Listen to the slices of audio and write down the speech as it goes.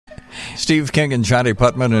Steve King and Johnny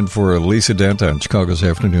Putman, and for Lisa Dent on Chicago's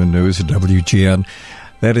Afternoon News at WGN.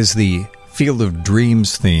 That is the Field of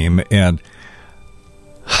Dreams theme, and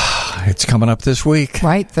it's coming up this week.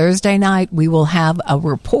 Right, Thursday night, we will have a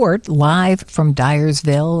report live from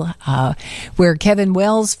Dyersville, where Kevin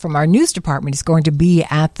Wells from our news department is going to be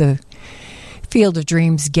at the Field of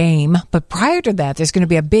Dreams game. But prior to that, there's going to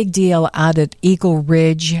be a big deal out at Eagle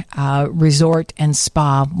Ridge Resort and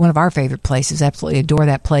Spa, one of our favorite places. Absolutely adore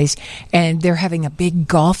that place. And they're having a big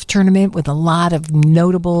golf tournament with a lot of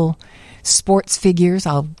notable sports figures.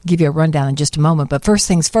 I'll give you a rundown in just a moment. But first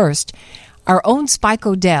things first, our own Spike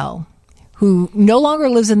O'Dell, who no longer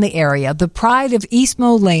lives in the area, the pride of East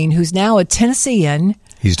Moline, who's now a Tennessean.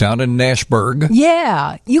 He's down in Nashburg.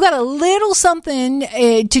 Yeah. You got a little something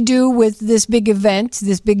to do with this big event,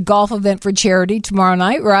 this big golf event for charity tomorrow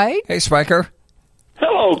night, right? Hey, Spiker.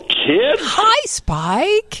 Hello, kids. Hi,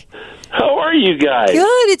 Spike. How are you guys?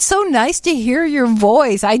 Good. It's so nice to hear your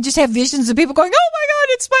voice. I just have visions of people going, oh, my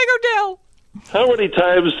God, it's Spike O'Dell. How many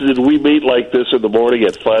times did we meet like this in the morning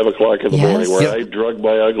at 5 o'clock in the morning where I drug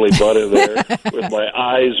my ugly butt in there with my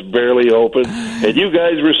eyes barely open, and you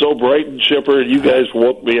guys were so bright and chipper, and you guys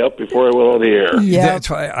woke me up before I went on the air. Yeah. That's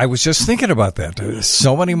why I was just thinking about that.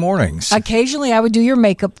 So many mornings. Occasionally, I would do your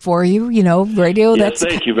makeup for you, radio. Yeah, that's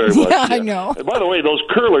thank you very much. Yeah, I know. And by the way, those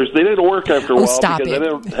curlers, they didn't work after a while stop because it. I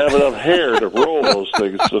didn't have enough hair to roll those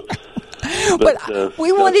things. So. But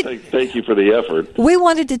we wanted. Thank you for the effort. We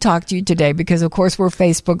wanted to talk to you today because, of course, we're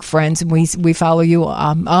Facebook friends and we follow you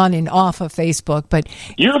on and off of Facebook. But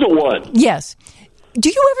you're the one. Yes. Do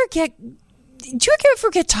you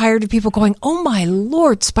ever get tired of people going, "Oh my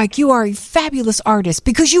Lord, Spike, you are a fabulous artist"?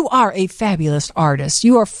 Because you are a fabulous artist.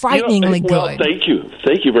 You are frighteningly good. Thank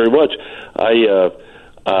you very much.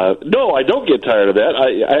 No, I don't get tired of that.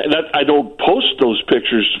 I don't post those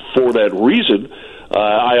pictures for that reason.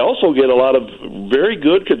 I also get a lot of very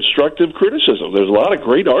good constructive criticism. There's a lot of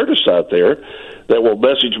great artists out there that will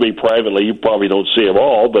message me privately. You probably don't see them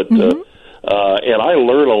all, but and I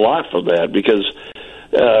learn a lot from that because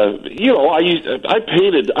I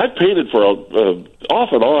painted for off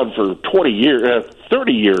and on for 20 years,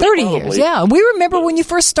 30 years. 30 probably. years, yeah. We remember when you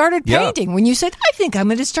first started painting, when you said, "I think I'm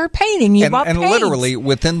going to start painting." You bought and paints. literally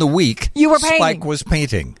within the week, you were painting. Spike was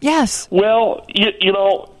painting. Yes. Well,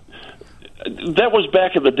 that was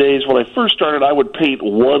back in the days when I first started. I would paint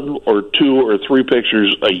 1 or 2 or 3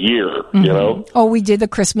 pictures a year, Oh, we did the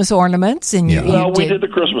Christmas ornaments. And we did the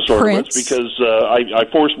Christmas ornaments because I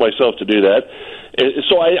forced myself to do that.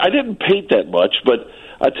 So I didn't paint that much, but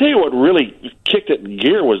I tell you what really kicked it in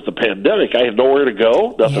gear was the pandemic. I had nowhere to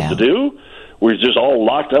go, nothing to do. We were just all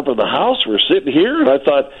locked up in the house. We're sitting here, and I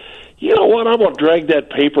thought, you know what, I'm going to drag that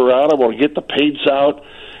paper out. I'm going to get the paints out.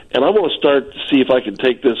 And I'm going to start to see if I can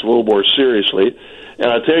take this a little more seriously.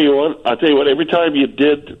 And I tell you what, every time you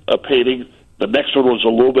did a painting, the next one was a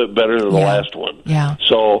little bit better than the last one. Yeah.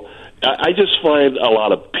 So I just find a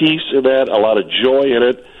lot of peace in that, a lot of joy in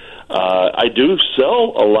it. I do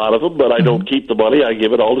sell a lot of them, but I don't keep the money. I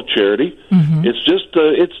give it all to charity.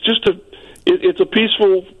 It's a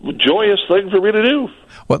peaceful, joyous thing for me to do.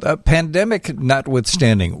 Well, pandemic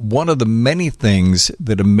notwithstanding, one of the many things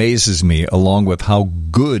that amazes me, along with how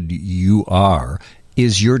good you are,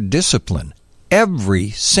 is your discipline. Every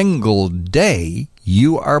single day,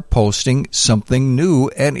 you are posting something new,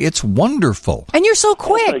 and it's wonderful. And you're so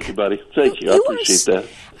quick. Oh, thank you, buddy. Thank you. I appreciate that.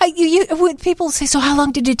 When people say, "So how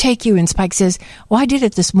long did it take you?" And Spike says, "Well, I did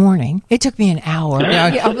it this morning. It took me an hour."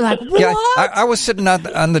 I'm like, "What?" Yeah, I was sitting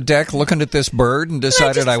on the deck looking at this bird and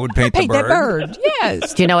decided I would paint the bird. That bird.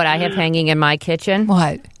 Yes. Do you know what I have hanging in my kitchen?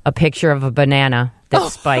 What? A picture of a banana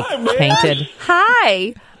that Spike painted.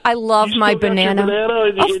 Hi. I love my banana.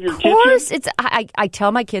 In your of course, kitchen? I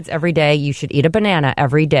tell my kids every day you should eat a banana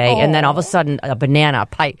every day, and then all of a sudden a banana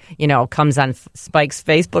comes on Spike's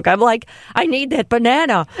Facebook. I'm like, I need that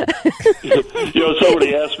banana.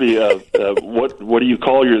 Somebody asked me what do you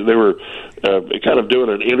call your? They were kind of doing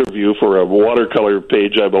an interview for a watercolor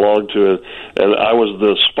page I belong to, and I was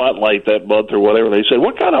the spotlight that month or whatever. And they said,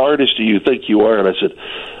 "What kind of artist do you think you are?" And I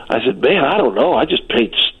said, "Man, I don't know. I just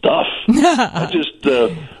paint stuff. I just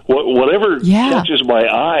whatever catches my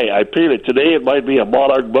eye, I paint it. Today it might be a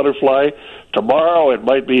monarch butterfly. Tomorrow it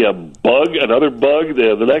might be a bug, another bug.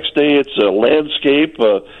 The next day it's a landscape.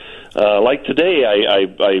 Like today,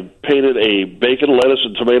 I painted a bacon, lettuce,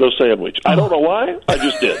 and tomato sandwich. I don't know why. I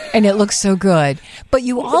just did. And it looks so good. But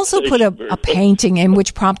you also put a painting in,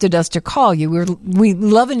 which prompted us to call you. We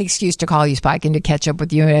love an excuse to call you, Spike, and to catch up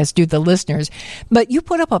with you, as do the listeners. But you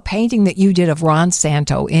put up a painting that you did of Ron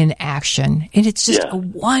Santo in action. And it's just a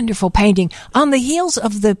wonderful painting. On the heels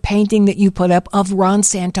of the painting that you put up of Ron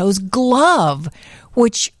Santo's glove,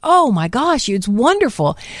 which, oh my gosh, it's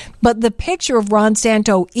wonderful. But the picture of Ron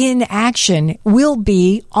Santo in action will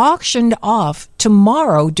be auctioned off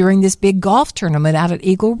tomorrow during this big golf tournament out at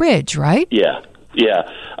Eagle Ridge, right? Yeah.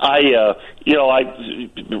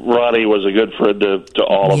 Ronnie was a good friend to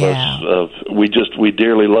all of us. We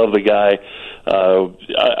dearly love the guy.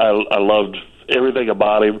 I loved everything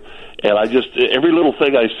about him. And every little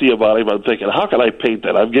thing I see about him, I'm thinking, how can I paint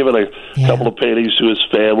that? I've given a couple of paintings to his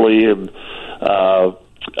family, and I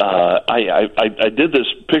did this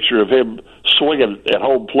picture of him swinging at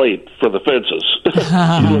home plate for the fences. He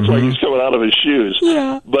looks like he's coming out of his shoes.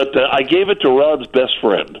 Yeah. But I gave it to Ron's best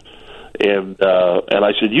friend, and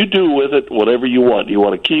I said, you do with it whatever you want. You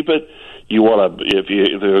want to keep it. You want to, if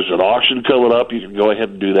there's an auction coming up, you can go ahead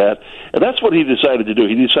and do that. And that's what he decided to do.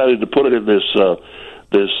 He decided to put it in this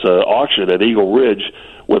auction at Eagle Ridge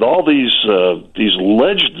with all these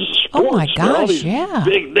legends of sports. Oh my gosh! All these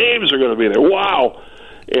big names are going to be there. Wow!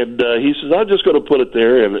 And he says, I'm just going to put it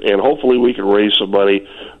there, and hopefully we can raise some money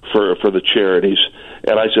for the charities.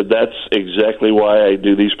 And I said, that's exactly why I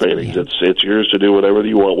do these paintings. Yeah. It's yours to do whatever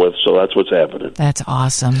you want with. So that's what's happening. That's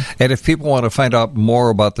awesome. And if people want to find out more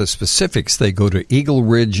about the specifics, they go to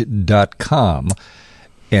eagleridge.com.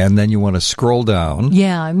 And then you want to scroll down.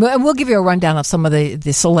 Yeah, and we'll give you a rundown of some of the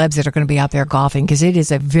celebs that are going to be out there golfing, because it is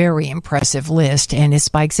a very impressive list. And as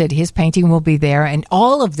Spike said, his painting will be there. And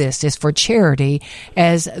all of this is for charity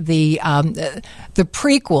as the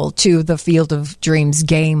prequel to the Field of Dreams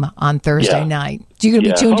game on Thursday night. So you're going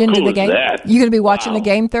to be tuned into the game? You're going to be watching the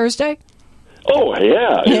game Thursday? Oh,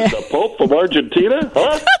 yeah. Is the Pope from Argentina?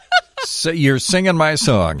 Huh? So you're singing my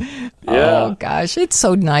song. Yeah. Oh, gosh. It's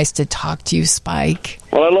so nice to talk to you, Spike.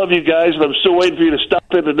 Well, I love you guys, and I'm still waiting for you to stop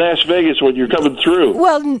into Las Vegas when you're coming through.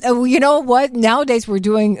 Well, you know what? Nowadays we're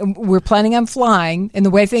planning on flying, and the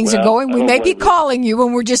way things are going, we may be calling you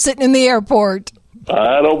when we're just sitting in the airport.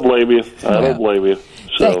 I don't blame you. I don't blame you.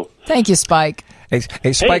 So thank you, Spike. Hey,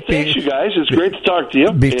 Spike. Thanks, you guys. It's great to talk to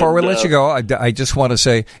you. Before we let you go, I just want to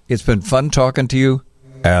say it's been fun talking to you.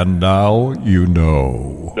 And now you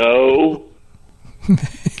know. No. You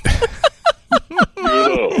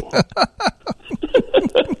know.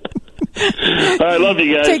 All right, love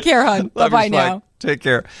you guys. Take care, hon. Bye-bye now. Take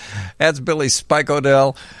care. That's Billy Spike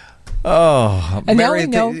O'Dell. Oh, and Mary,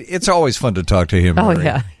 it's always fun to talk to him. Oh, Mary.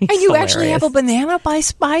 yeah. And you actually have a banana by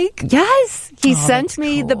Spike? Yes. He sent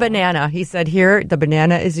me the banana. He said, here, the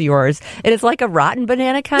banana is yours. And it's like a rotten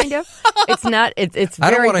banana, kind of. It's not, it's very I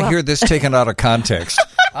don't want to hear this taken out of context.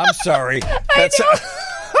 I'm sorry. That's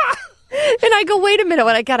and I go, wait a minute.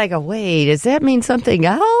 When I go, wait, does that mean something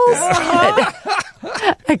else?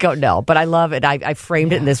 I go, no, but I love it. I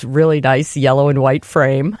framed it in this really nice yellow and white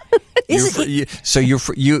frame. So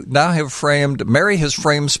you now have framed, Mary has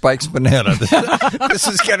framed Spike's banana. This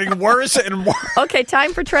is getting worse and worse. Okay,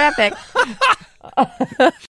 time for traffic.